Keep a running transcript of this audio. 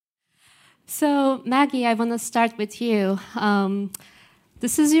So, Maggie, I want to start with you.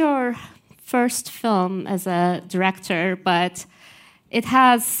 This is your first film as a director, but it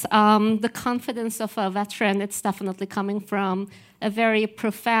has the confidence of a veteran. It's definitely coming from a very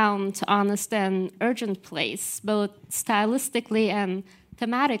profound, honest, and urgent place, both stylistically and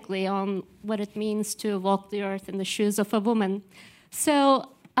thematically, on what it means to walk the earth in the shoes of a woman. So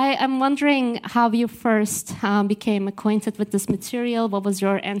I'm wondering how you first became acquainted with this material. What was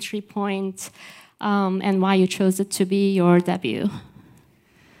your entry point, and why you chose it to be your debut?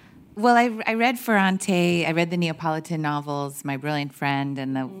 Well, I read Ferrante, I read the Neapolitan novels, My Brilliant Friend,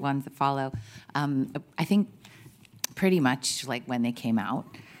 and the ones that follow, I think pretty much like when they came out.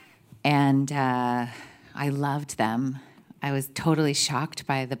 And I loved them. I was totally shocked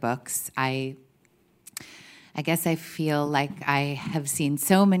by the books. I guess I feel like I have seen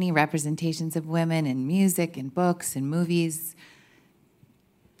so many representations of women in music and books and movies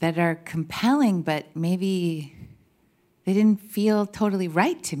that are compelling, but maybe they didn't feel totally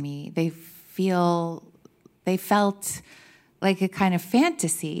right to me. They felt like a kind of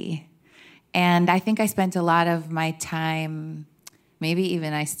fantasy. And I think I spent a lot of my time, maybe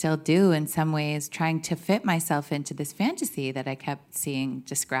even I still do in some ways, trying to fit myself into this fantasy that I kept seeing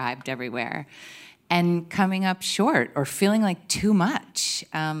described everywhere, and coming up short or feeling like too much.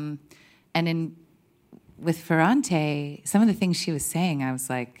 With Ferrante, some of the things she was saying, I was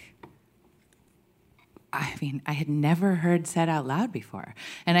like, I mean, I had never heard said out loud before.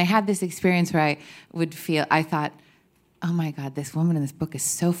 And I had this experience where I thought, oh my God, this woman in this book is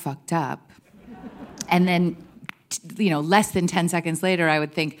so fucked up. And then, less than 10 seconds later, I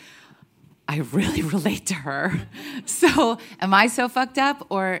would think, I really relate to her. So am I so fucked up,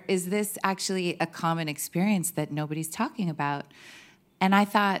 or is this actually a common experience that nobody's talking about? And I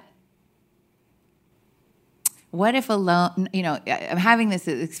thought, what if alone, I'm having this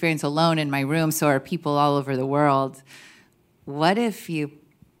experience alone in my room, so are people all over the world. What if you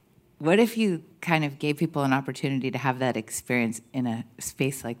kind of gave people an opportunity to have that experience in a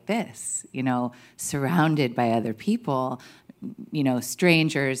space like this, surrounded by other people,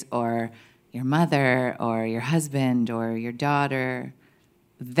 strangers or your mother or your husband or your daughter?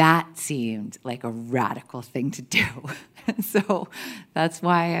 That seemed like a radical thing to do. So that's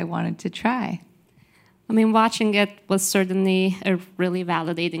why I wanted to try. I mean, watching it was certainly a really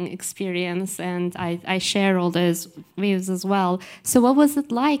validating experience, and I share all those views as well. So what was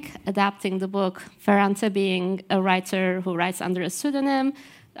it like adapting the book? Ferrante being a writer who writes under a pseudonym,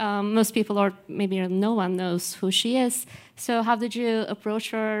 most people, or maybe no one, knows who she is. So how did you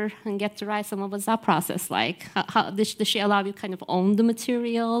approach her and get to write, and what was that process like? How did she allow you kind of own the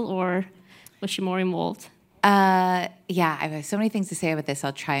material, or was she more involved? Yeah, I have so many things to say about this.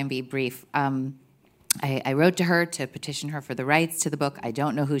 I'll try and be brief. I wrote to her to petition her for the rights to the book. I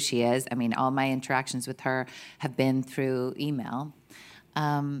don't know who she is. I mean, all my interactions with her have been through email.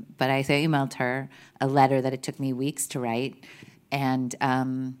 But I emailed her a letter that it took me weeks to write. And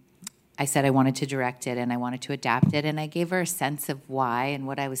I said I wanted to direct it and I wanted to adapt it. And I gave her a sense of why and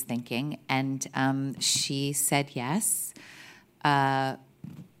what I was thinking. And she said yes. But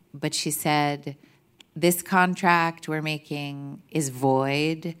she said, this contract we're making is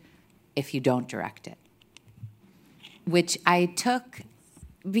void if you don't direct it. Which I took,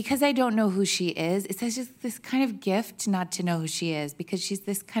 because I don't know who she is, it's just this kind of gift not to know who she is, because she's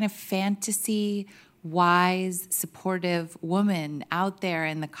this kind of fantasy, wise, supportive woman out there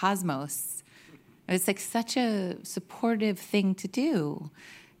in the cosmos. It's like such a supportive thing to do.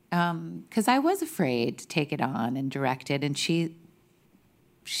 Because I was afraid to take it on and direct it, and she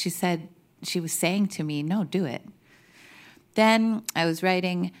said, she was saying to me, no, do it. Then I was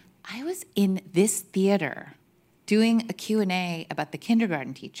writing, I was in this theater doing a Q&A about the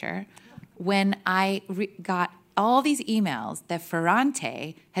kindergarten teacher when I got all these emails that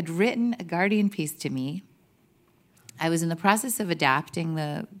Ferrante had written a Guardian piece to me. I was in the process of adapting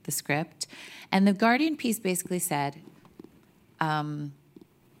the script, and the Guardian piece basically said that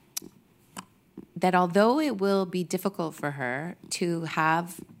although it will be difficult for her to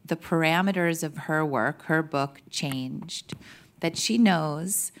have the parameters of her work, her book, changed, that she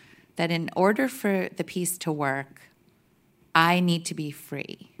knows that in order for the piece to work, I need to be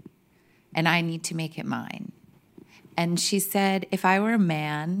free, and I need to make it mine. And she said, if I were a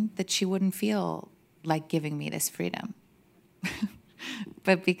man, that she wouldn't feel like giving me this freedom.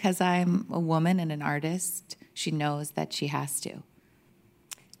 But because I'm a woman and an artist, she knows that she has to.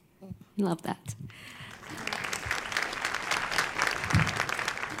 Love that.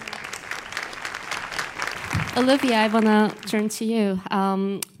 Olivia, I want to turn to you.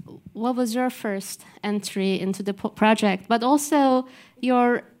 What was your first entry into the project, but also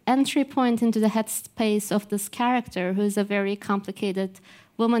your entry point into the headspace of this character, who is a very complicated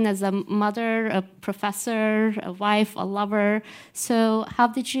woman as a mother, a professor, a wife, a lover. So how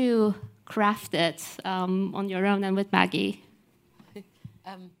did you craft it on your own and with Maggie?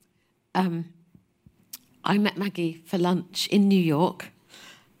 I met Maggie for lunch in New York,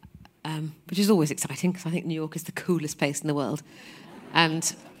 which is always exciting because I think New York is the coolest place in the world.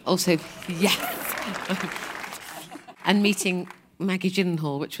 And also, and meeting Maggie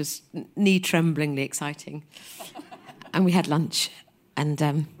Gyllenhaal, which was knee-tremblingly exciting. And we had lunch.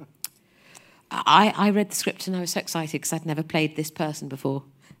 And I read the script and I was so excited because I'd never played this person before.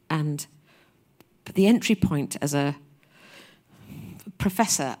 But the entry point as a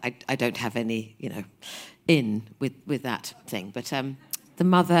professor, I don't have any, in with that thing. But the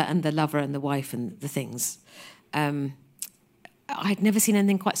mother and the lover and the wife and the things, I'd never seen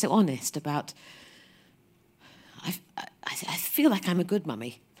anything quite so honest about. I feel like I'm a good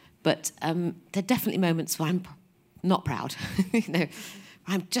mummy, but there are definitely moments where I'm not proud.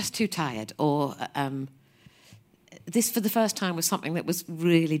 I'm just too tired. Or this, for the first time, was something that was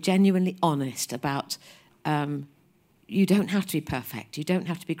really genuinely honest about. You don't have to be perfect. You don't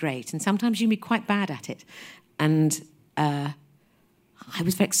have to be great, and sometimes you can be quite bad at it. And I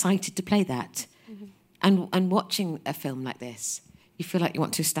was very excited to play that. Mm-hmm. And watching a film like this, you feel like you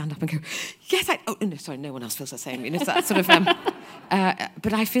want to stand up and go, yes, no one else feels the same. It's that sort of.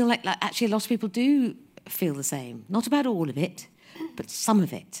 But I feel like actually a lot of people do feel the same. Not about all of it, but some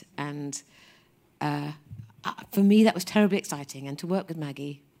of it. And for me, that was terribly exciting. And to work with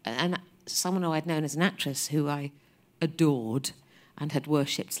Maggie, and someone who I'd known as an actress who I adored and had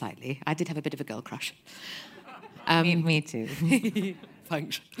worshipped slightly. I did have a bit of a girl crush. Me too.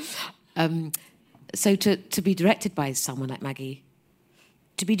 Thanks. So to be directed by someone like Maggie,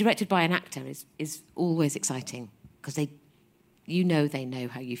 to be directed by an actor is always exciting because they know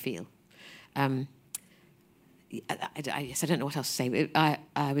how you feel. I don't know what else to say.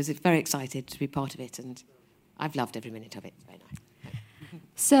 I was very excited to be part of it, and I've loved every minute of it. It's very nice.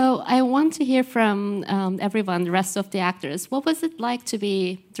 So I want to hear from everyone, the rest of the actors. What was it like to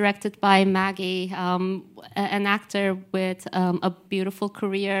be directed by Maggie, an actor with a beautiful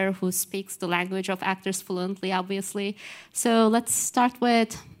career who speaks the language of actors fluently, obviously? So let's start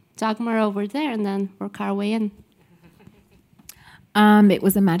with Dagmara over there and then work our way in. It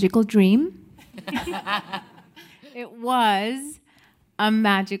was a magical dream. It was a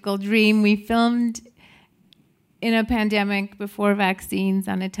magical dream. We filmed in a pandemic before vaccines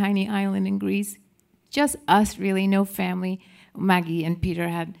on a tiny island in Greece. Just us, really, no family. Maggie and Peter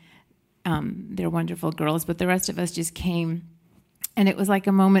had their wonderful girls, but the rest of us just came. And it was like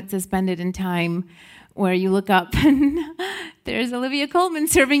a moment suspended in time where you look up and there's Olivia Colman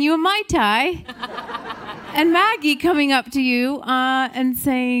serving you a Mai Tai. And Maggie coming up to you and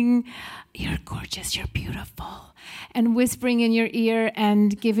saying, "You're gorgeous, you're beautiful," and whispering in your ear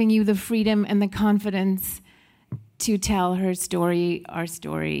and giving you the freedom and the confidence to tell her story, our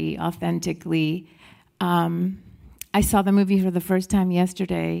story, authentically. I saw the movie for the first time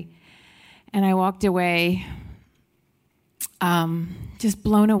yesterday, and I walked away just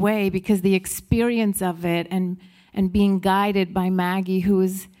blown away because the experience of it and being guided by Maggie, who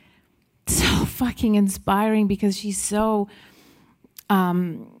is so fucking inspiring because she's so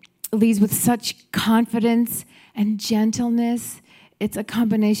leads with such confidence and gentleness. It's a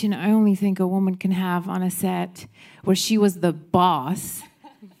combination I only think a woman can have on a set, where she was the boss,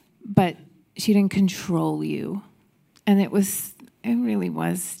 but she didn't control you. And it really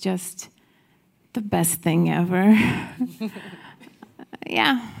was just the best thing ever.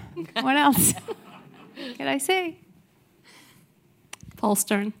 Yeah. What else could I say? Paul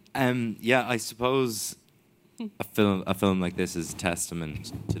Stern. Yeah, I suppose a film like this is a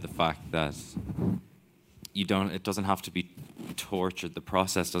testament to the fact that it doesn't have to be tortured. The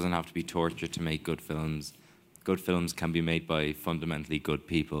process doesn't have to be tortured to make good films. Good films can be made by fundamentally good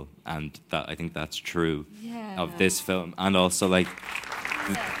people, and I think that's true of this film. And also,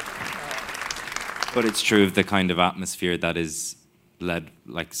 but it's true of the kind of atmosphere that is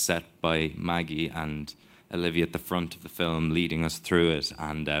set by Maggie and Olivia at the front of the film, leading us through it.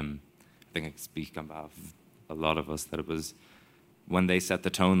 And I think I can speak on behalf of a lot of us that it was when they set the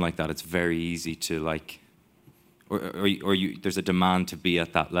tone like that. It's very easy to there's a demand to be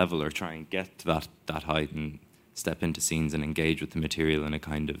at that level or try and get to that height and step into scenes and engage with the material in a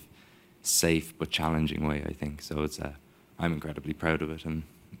kind of safe but challenging way, I think. So I'm incredibly proud of it, and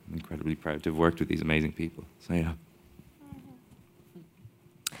I'm incredibly proud to have worked with these amazing people. So yeah.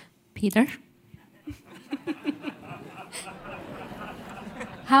 Peter?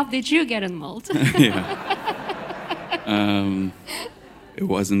 How did you get involved? Yeah. It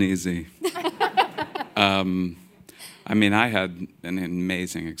wasn't easy. I mean, I had an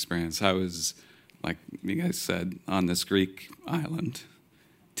amazing experience. I was, like you guys said, on this Greek island,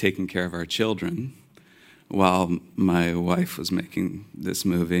 taking care of our children while my wife was making this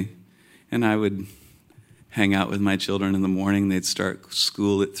movie. And I would hang out with my children in the morning. They'd start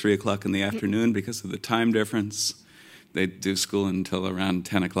school at 3 o'clock in the afternoon because of the time difference. They'd do school until around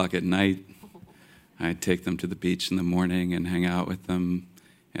 10 o'clock at night. I'd take them to the beach in the morning and hang out with them.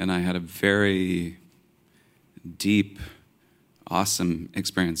 And I had a very deep, awesome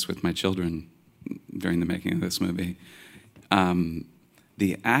experience with my children during the making of this movie.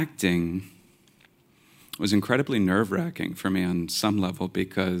 The acting was incredibly nerve-wracking for me on some level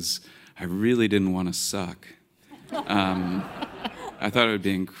because I really didn't want to suck. I thought it would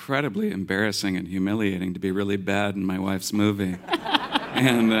be incredibly embarrassing and humiliating to be really bad in my wife's movie.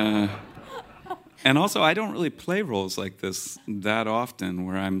 And also, I don't really play roles like this that often,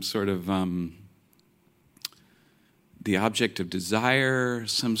 where I'm sort of the object of desire,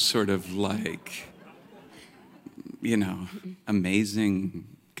 some sort of like, amazing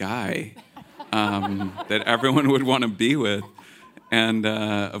guy that everyone would want to be with. And,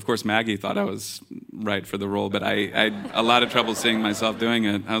 of course, Maggie thought I was right for the role, but I had a lot of trouble seeing myself doing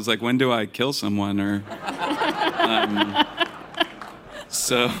it. I was like, when do I kill someone? And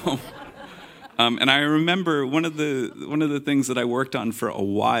I remember one of the things that I worked on for a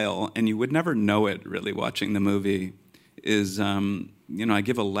while, and you would never know it really watching the movie, is I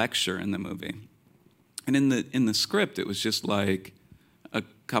give a lecture in the movie, and in the script it was just like a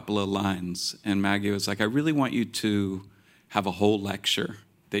couple of lines, and Maggie was like, I really want you to have a whole lecture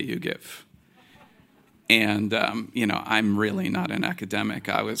that you give. And, I'm really not an academic.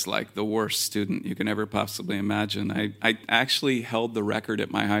 I was like the worst student you can ever possibly imagine. I actually held the record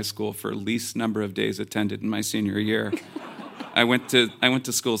at my high school for least number of days attended in my senior year. I went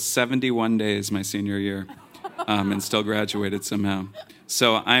to school 71 days my senior year and still graduated somehow.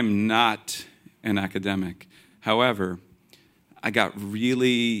 So I'm not an academic. However, I got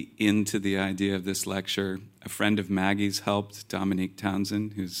really into the idea of this lecture. A friend of Maggie's helped, Dominique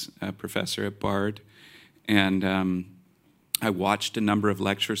Townsend, who's a professor at Bard. And I watched a number of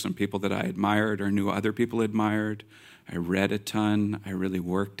lectures from people that I admired or knew other people admired. I read a ton. I really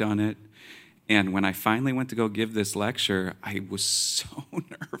worked on it. And when I finally went to go give this lecture, I was so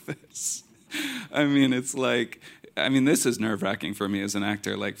nervous. This is nerve-wracking for me as an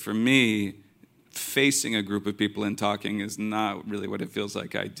actor. Like, for me, facing a group of people and talking is not really what it feels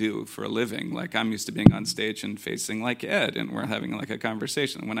like I do for a living. Like, I'm used to being on stage and facing like Ed, and we're having like a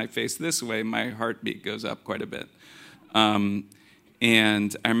conversation. When I face this way, my heartbeat goes up quite a bit.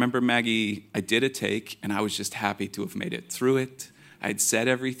 And I remember Maggie, I did a take, and I was just happy to have made it through it. I'd said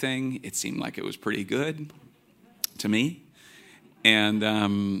everything. It seemed like it was pretty good to me. And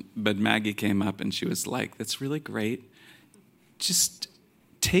but Maggie came up and she was like, that's really great. Just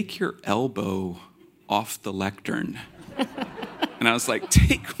take your elbow off the lectern. And I was like,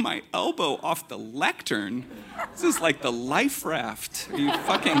 take my elbow off the lectern? This is like the life raft. Are you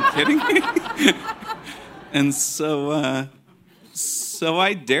fucking kidding me? And so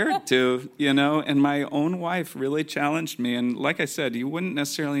I dared to, and my own wife really challenged me. And like I said, you wouldn't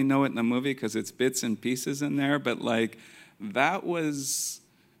necessarily know it in the movie because it's bits and pieces in there, but like that was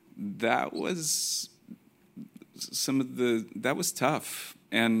tough.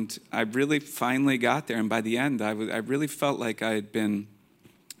 And I really finally got there. And by the end, I really felt like I had been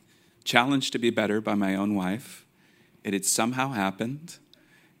challenged to be better by my own wife. It had somehow happened.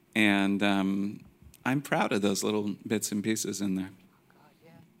 And I'm proud of those little bits and pieces in there.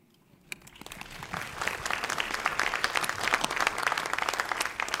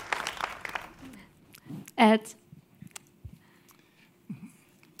 Ed?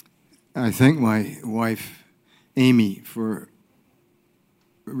 I thank my wife, Amy, for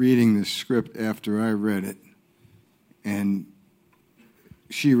reading the script after I read it. And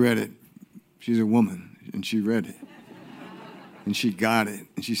she read it. She's a woman, and she read it. And she got it.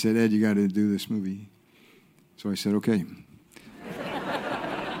 And she said, Ed, you got to do this movie. So I said, okay.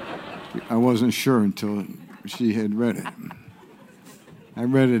 I wasn't sure until she had read it. I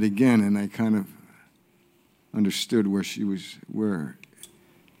read it again, and I kind of understood where she was, where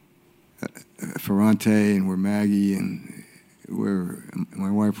Ferrante and where Maggie and where my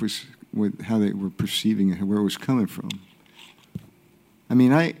wife was, how they were perceiving it, where it was coming from. I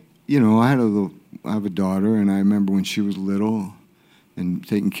mean, I have a daughter, and I remember when she was little and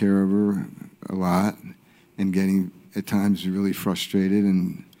taking care of her a lot and getting at times really frustrated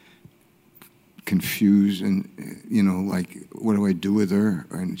and confused and, like, what do I do with her?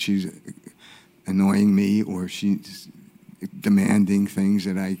 And she's annoying me, or she's, demanding things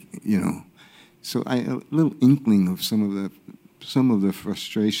that I, So a little inkling of some of the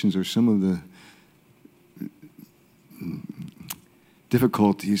frustrations or some of the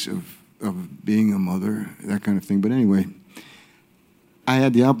difficulties of being a mother, that kind of thing. But anyway, I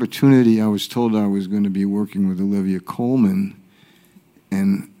had the opportunity. I was told I was going to be working with Olivia Colman,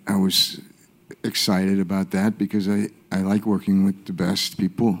 and I was excited about that because I like working with the best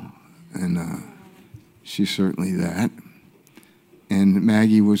people, and she's certainly that. And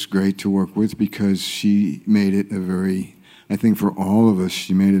Maggie was great to work with because she made it I think for all of us,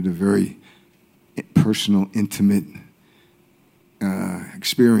 she made it a very personal, intimate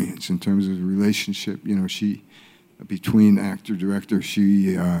experience in terms of the relationship. She, between actor, director,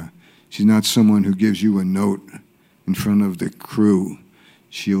 she's not someone who gives you a note in front of the crew.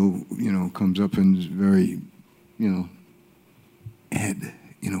 She'll, comes up and is very, Ed,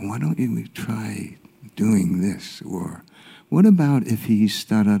 why don't you try doing this? Or what about if he's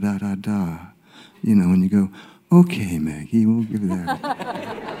da-da-da-da-da? And you go, okay, Maggie, we'll give that.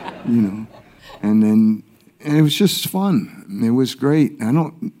 And it was just fun. It was great. I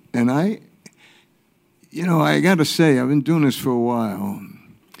got to say, I've been doing this for a while,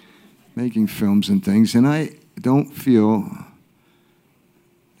 making films and things, and I don't feel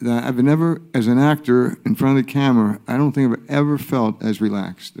that I've never, as an actor in front of the camera, I don't think I've ever felt as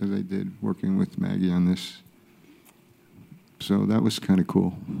relaxed as I did working with Maggie on this. So that was kind of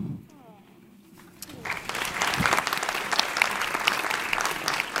cool.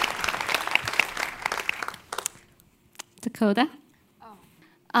 Dakota?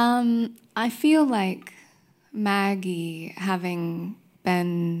 I feel like Maggie, having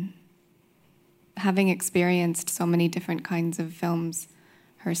experienced so many different kinds of films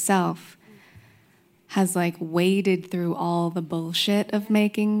herself, has waded through all the bullshit of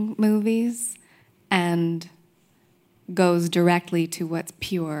making movies and goes directly to what's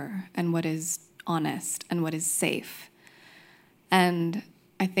pure and what is honest and what is safe. And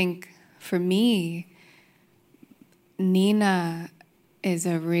I think for me, Nina is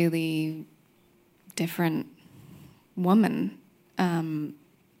a really different woman, and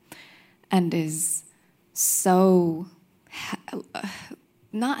is so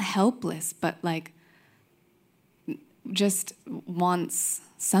not helpless, but just wants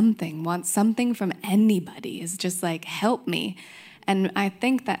something from anybody, is just help me. And I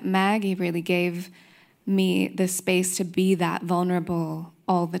think that Maggie really gave me the space to be that vulnerable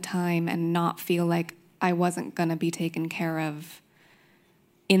all the time and not feel like I wasn't going to be taken care of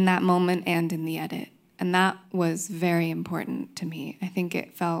in that moment and in the edit. And that was very important to me. I think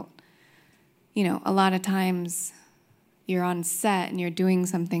it felt, a lot of times you're on set and you're doing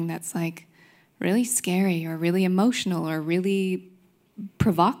something that's really scary or really emotional or really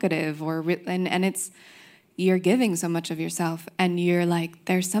provocative and it's, you're giving so much of yourself and you're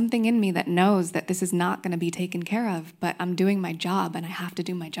there's something in me that knows that this is not going to be taken care of, but I'm doing my job and I have to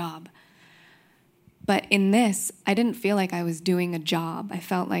do my job. But in this, I didn't feel like I was doing a job. I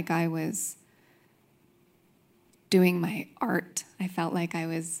felt like I was doing my art. I felt like I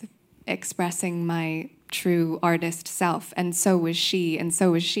was expressing my true artist self. And so was she, and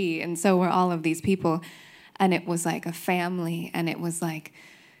so was she, and so were all of these people. And it was like a family, and it was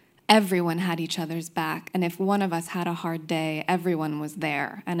everyone had each other's back. And if one of us had a hard day, everyone was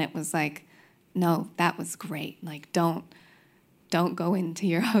there. And it was no, that was great. Don't go into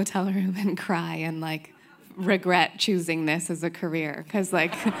your hotel room and cry and regret choosing this as a career, because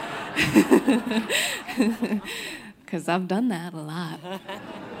I've done that a lot.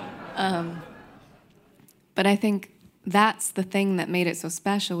 But I think that's the thing that made it so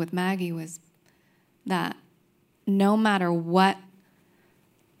special with Maggie, was that no matter what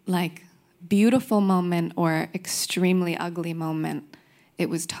beautiful moment or extremely ugly moment, it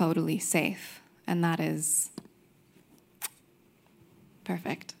was totally safe, and that is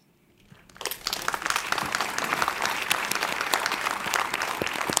perfect.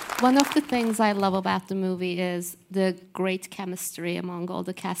 One of the things I love about the movie is the great chemistry among all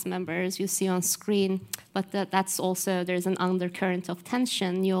the cast members you see on screen, but that's also, there's an undercurrent of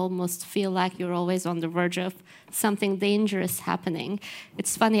tension. You almost feel like you're always on the verge of something dangerous happening.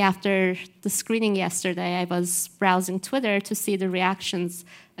 It's funny, after the screening yesterday, I was browsing Twitter to see the reactions.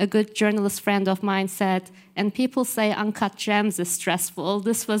 A good journalist friend of mine said, and people say Uncut Gems is stressful.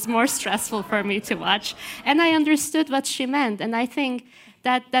 This was more stressful for me to watch. And I understood what she meant, and I think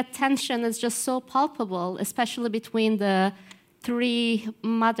that tension is just so palpable, especially between the three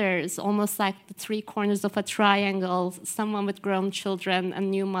mothers, almost like the three corners of a triangle, someone with grown children, a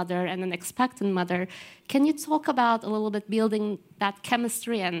new mother, and an expectant mother. Can you talk about a little bit building that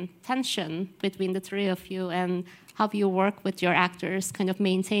chemistry and tension between the three of you, and how you work with your actors, kind of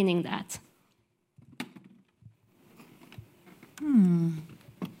maintaining that?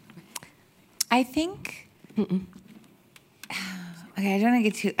 I think... Okay, I don't want to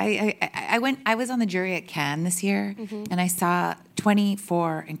get too... I was on the jury at Cannes this year, and I saw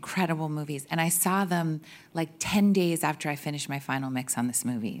 24 incredible movies, and I saw them like 10 days after I finished my final mix on this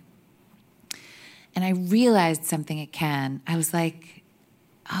movie. And I realized something at Cannes. I was like,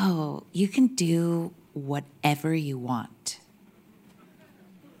 oh, you can do whatever you want.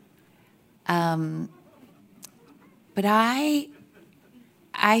 But I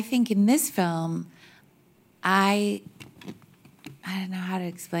think in this film, I don't know how to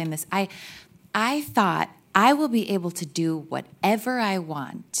explain this. I thought I will be able to do whatever I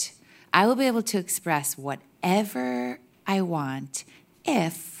want. I will be able to express whatever I want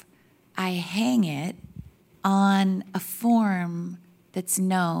if I hang it on a form that's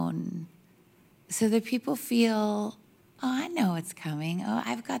known so that people feel, oh, I know it's coming. Oh,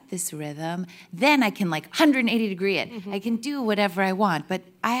 I've got this rhythm. Then I can 180 degree it. I can do whatever I want, but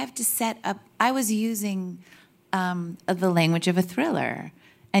I have to set up. I was using the language of a thriller,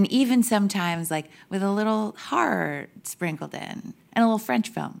 and even sometimes with a little horror sprinkled in and a little French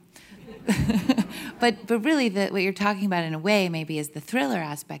film. but really, what you're talking about in a way maybe is the thriller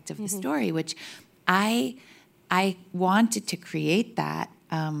aspect of the story, which I wanted to create that.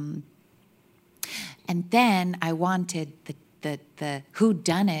 And then I wanted the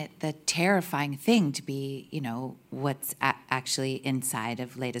whodunit, the terrifying thing to be, what's actually inside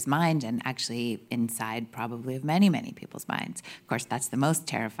of Leda's mind, and actually inside probably of many, many people's minds. Of course, that's the most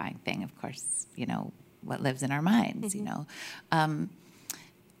terrifying thing, of course, what lives in our minds,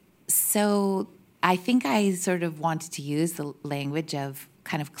 So I think I sort of wanted to use the language of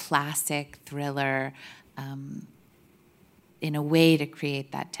kind of classic thriller in a way to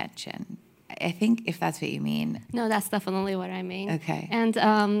create that tension. I think if that's what you mean. No, that's definitely what I mean. Okay. And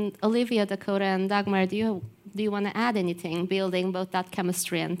Olivia, Dakota, and Dagmar, do you want to add anything, building both that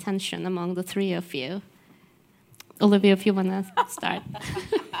chemistry and tension among the three of you? Olivia, if you want to start.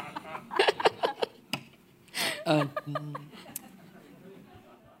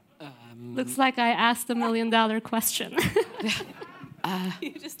 Looks like I asked $1 million question.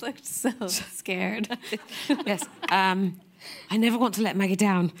 You just looked so scared. Yes. I never want to let Maggie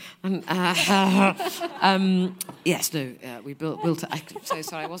down. Yes, no, we built. I'm so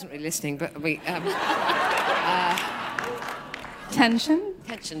sorry, I wasn't really listening, but we. Tension?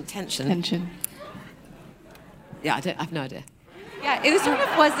 Tension. Yeah, I have no idea. Yeah, it sort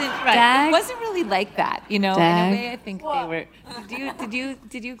of wasn't. Right. It wasn't really like that, In a way, I think they were.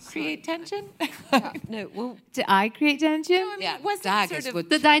 Did you create tension? No, well, Did I create tension? yeah, it wasn't daggers sort of would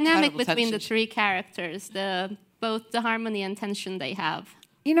The dynamic incredible between the tension. three characters, both the harmony and tension they have.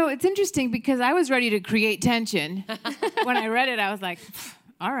 It's interesting because I was ready to create tension. When I read it, I was like,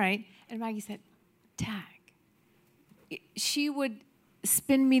 all right. And Maggie said, Dag. She would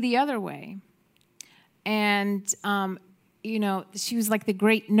spin me the other way. And, she was like the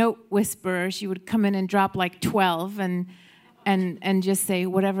great note whisperer. She would come in and drop 12 and just say,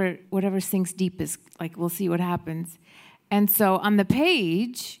 whatever sinks deep is, we'll see what happens. And so on the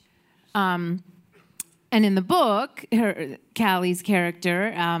page... and in the book, Callie's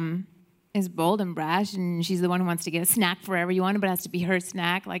character is bold and brash, and she's the one who wants to get a snack for everyone, but it has to be her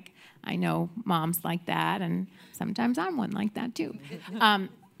snack. I know moms like that, and sometimes I'm one like that too.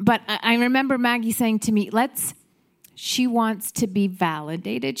 But I remember Maggie saying to me, she wants to be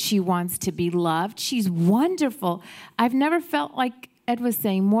validated. She wants to be loved. She's wonderful. I've never felt, like Ed was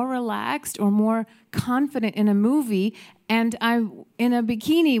saying, more relaxed or more confident in a movie, and I'm in a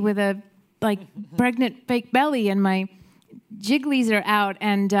bikini with a pregnant fake belly, and my jigglies are out,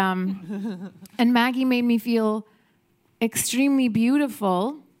 and Maggie made me feel extremely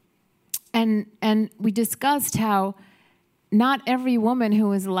beautiful, and we discussed how not every woman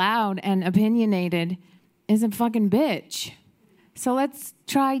who is loud and opinionated is a fucking bitch. So let's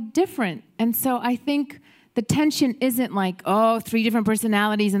try different. And so I think the tension isn't three different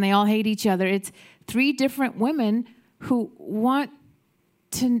personalities and they all hate each other. It's three different women who want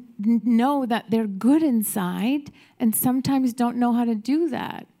to know that they're good inside and sometimes don't know how to do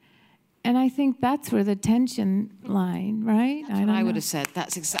that. And I think that's where the tension line, right? That's what I would have said.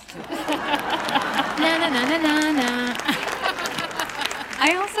 That's exactly. Na na na na na na.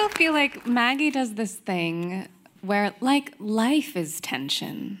 I also feel like Maggie does this thing where, life is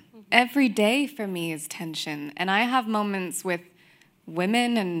tension. Every day for me is tension. And I have moments with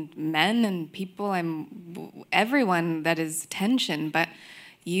women and men and people, everyone that is tension. But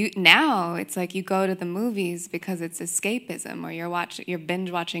now it's like you go to the movies because it's escapism, or you're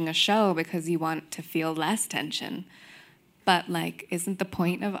binge watching a show because you want to feel less tension. But like, isn't the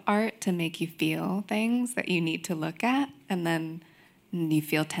point of art to make you feel things that you need to look at? And then you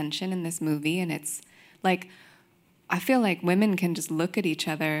feel tension in this movie, and it's like, I feel like women can just look at each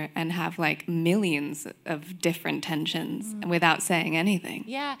other and have like millions of different tensions without saying anything.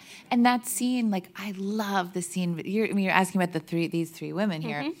 Yeah, and that scene, like, I love the scene. You're asking about these three women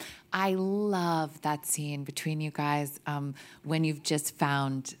here. Mm-hmm. I love that scene between you guys when you've just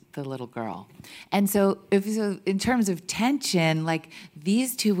found the little girl. And so in terms of tension, like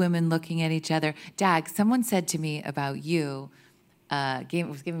these two women looking at each other. Dag, someone said to me about you,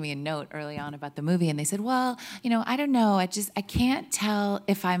 was giving me a note early on about the movie, and they said, well, I don't know. I can't tell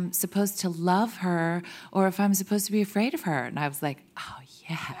if I'm supposed to love her or if I'm supposed to be afraid of her. And I was like, oh,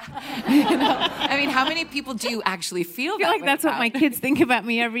 yeah. I mean, how many people do you actually feel that way? I feel like that's what my kids think about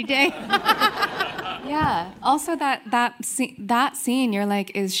me every day. Yeah. Also, that scene, you're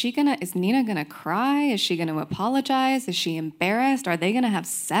like, is Nina gonna cry? Is she gonna apologize? Is she embarrassed? Are they gonna have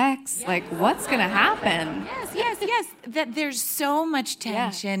sex? Yeah. Like, what's gonna happen? Yes. That there's so much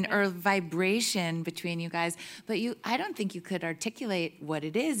tension or vibration between you guys, but I don't think you could articulate what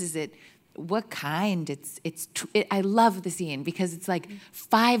it is. Is it what kind? I love the scene because it's like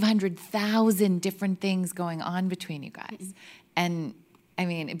 500,000 different things going on between you guys, and I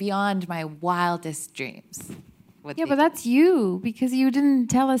mean, beyond my wildest dreams. Yeah, but that's you, because you didn't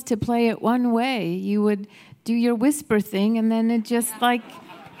tell us to play it one way. You would do your whisper thing, and then it just like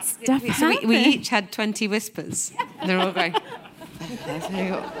stuff happened. So we each had 20 whispers. And they're all going,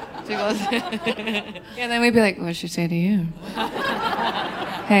 yeah, then we'd be like, what'd she say to you?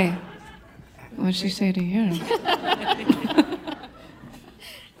 Hey, what'd she say to you?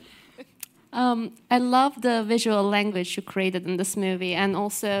 I love the visual language you created in this movie, and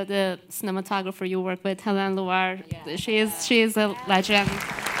also the cinematographer you work with, Hélène Loire. Yeah. She is a legend.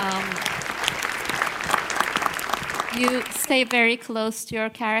 You stay very close to your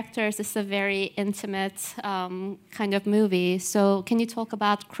characters. It's a very intimate kind of movie. So can you talk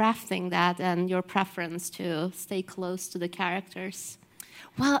about crafting that and your preference to stay close to the characters?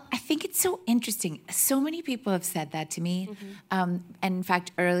 Well, I think it's so interesting. So many people have said that to me. And in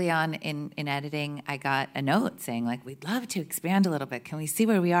fact, early on in editing, I got a note saying, like, we'd love to expand a little bit. Can we see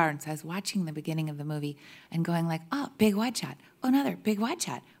where we are? And so I was watching the beginning of the movie and going like, oh, big wide shot. Oh, another big wide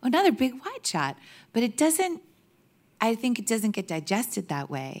shot. Oh, another big wide shot. But I think it doesn't get digested that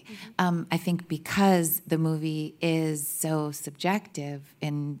way. I think because the movie is so subjective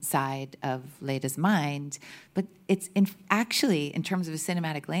inside of Leda's mind, but it's actually, in terms of a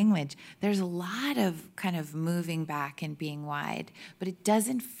cinematic language, there's a lot of kind of moving back and being wide, but it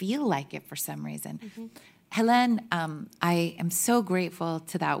doesn't feel like it for some reason. Hélène, I am so grateful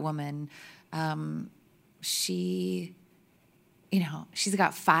to that woman. She's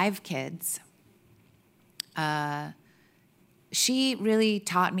got 5 kids. She really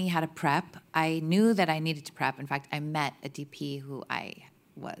taught me how to prep. I knew that I needed to prep. In fact, I met a DP who I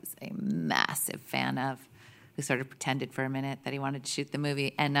was a massive fan of, who sort of pretended for a minute that he wanted to shoot the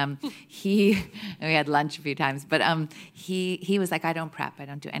movie. And we had lunch a few times, but he was like, I don't prep. I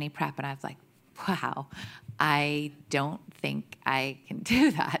don't do any prep. And I was like, wow, I don't think I can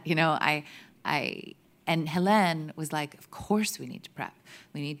do that. And Hélène was like, of course we need to prep.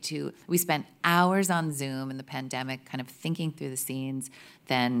 We spent hours on Zoom in the pandemic kind of thinking through the scenes.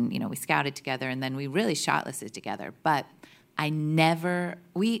 Then, we scouted together, and then we really shot listed together. But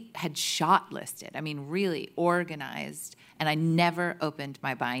we had shot listed, really organized, and I never opened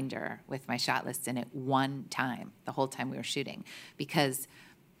my binder with my shot lists in it one time, the whole time we were shooting, because...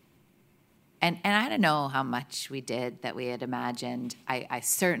 And I don't know how much we did that we had imagined. I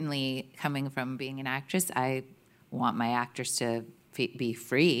certainly, coming from being an actress, I want my actors to be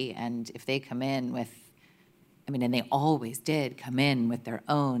free. And if they come in with, and they always did come in with their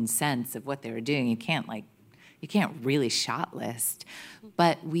own sense of what they were doing. You can't really shot list.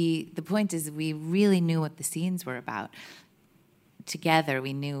 But the point is, we really knew what the scenes were about. Together,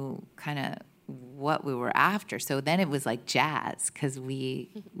 we knew kind of what we were after. So then it was like jazz, because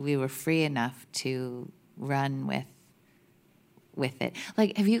we were free enough to run with it.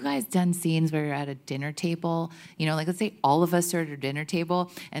 Like, have you guys done scenes where you're at a dinner table? Like, let's say all of us are at a dinner table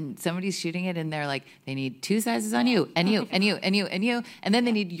and somebody's shooting it and they're like, they need 2 sizes on you and you and you and you and you, and then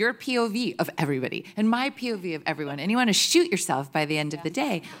they need your POV of everybody and my POV of everyone, and you want to shoot yourself by the end of the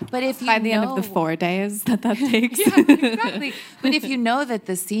day. But if by the end of the 4 days that takes. Yeah, exactly. But if you know that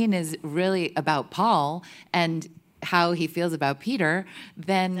the scene is really about Paul, and how he feels about Peter,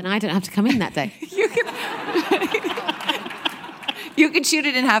 then I don't have to come in that day. You could shoot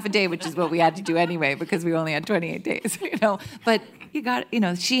it in half a day, which is what we had to do anyway because we only had 28 days, But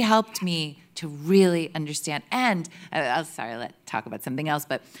she helped me to really understand. And let's talk about something else.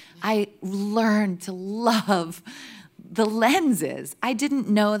 But I learned to love the lenses. I didn't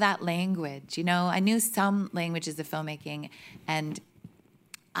know that language. I knew some languages of filmmaking, and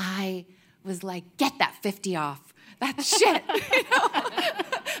I was like, get that 50 off. That's shit.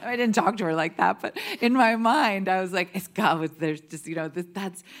 I didn't talk to her like that, but in my mind, I was like, it's God, there's just,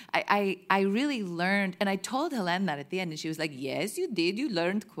 I really learned, and I told Helene that at the end, and she was like, yes, you did. You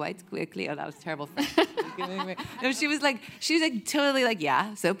learned quite quickly. Oh, that was terrible. No, she was like totally like,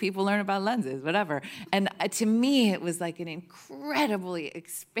 yeah, so people learn about lenses, whatever. And to me, it was like an incredibly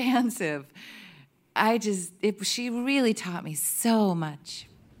expansive, she really taught me so much.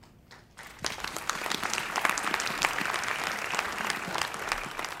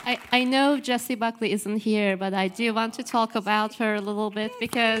 I know Jessie Buckley isn't here, but I do want to talk about her a little bit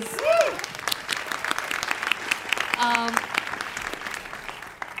because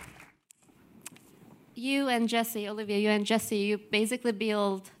Olivia, you basically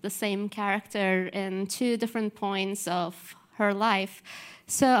build the same character in two different points of her life.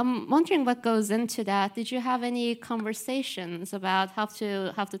 So I'm wondering what goes into that. Did you have any conversations about how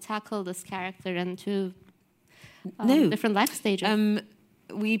to tackle this character in two different life stages?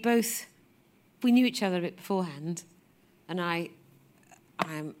 We knew each other a bit beforehand, and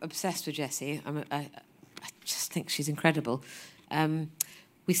I'm obsessed with Jessie. I just think she's incredible.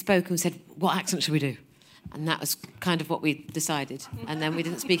 We spoke and said, what accent should we do? And that was kind of what we decided, and then we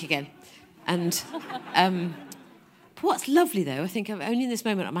didn't speak again. And what's lovely, though, I think only in this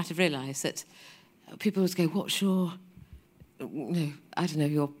moment I might have realised that people always go, what's your, I don't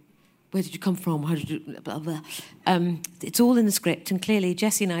know, where did you come from? How did you, blah, blah. It's all in the script, and clearly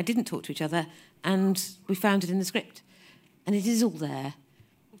Jessie and I didn't talk to each other, and we found it in the script. And it is all there.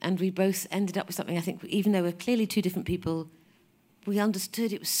 And we both ended up with something, I think, even though we're clearly two different people, we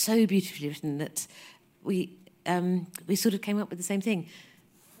understood it was so beautifully written that we sort of came up with the same thing,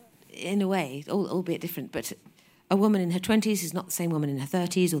 in a way, albeit different. But a woman in her 20s is not the same woman in her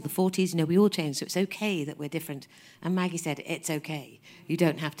 30s or the 40s. We all change, so it's okay that we're different. And Maggie said, it's okay. You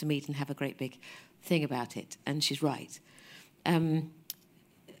don't have to meet and have a great big thing about it. And she's right.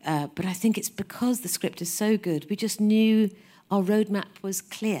 But I think it's because the script is so good, we just knew our roadmap was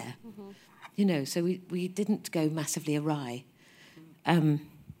clear. Mm-hmm. So we didn't go massively awry.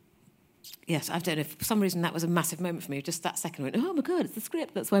 Yes, I don't know. For some reason, that was a massive moment for me. Just that second, I went, oh my God, it's the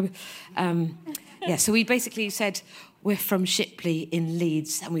script. That's why so we basically said, we're from Shipley in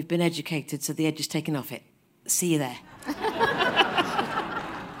Leeds, and we've been educated, so the edge is taken off it. See you there.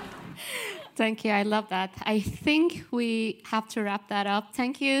 Thank you. I love that. I think we have to wrap that up.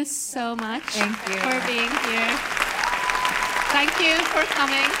 Thank you so much Thank you for being here. Thank you for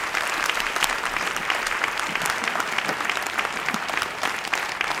coming.